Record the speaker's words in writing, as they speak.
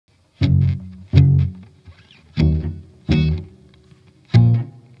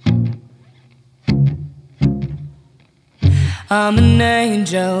I'm an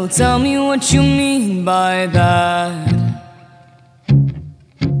angel, tell me what you mean by that.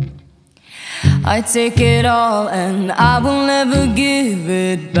 I take it all and I will never give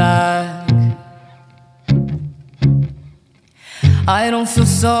it back. I don't feel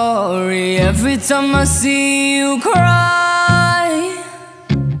sorry every time I see you cry.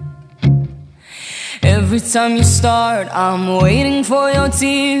 Every time you start, I'm waiting for your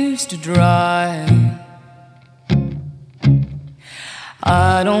tears to dry.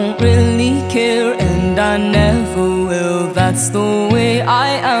 I don't really care and I never will. That's the way I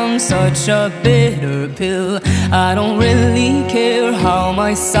am, such a bitter pill. I don't really care how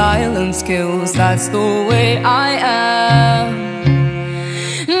my silence kills. That's the way I am.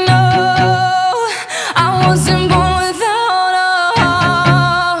 No, I wasn't born without a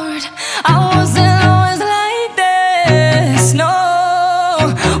heart. I wasn't always like this. No,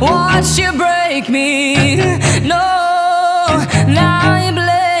 watch you break me. No, now you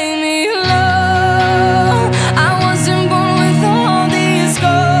blame me. No, I wasn't born with all these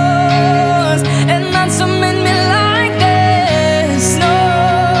scars, and that's what made me like this.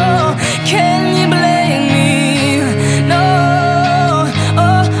 No, can you blame me? No,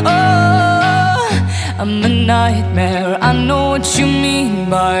 oh, oh, I'm a nightmare, I know what you mean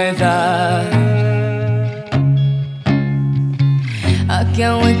by that. I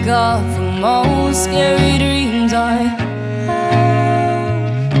can't wake up from all the scary dreams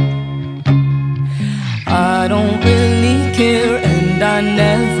I don't really care and I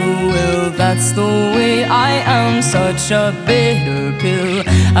never will. That's the way I am, such a bitter pill.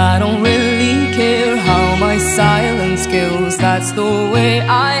 I don't really care how my silence kills. That's the way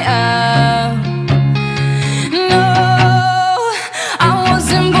I am.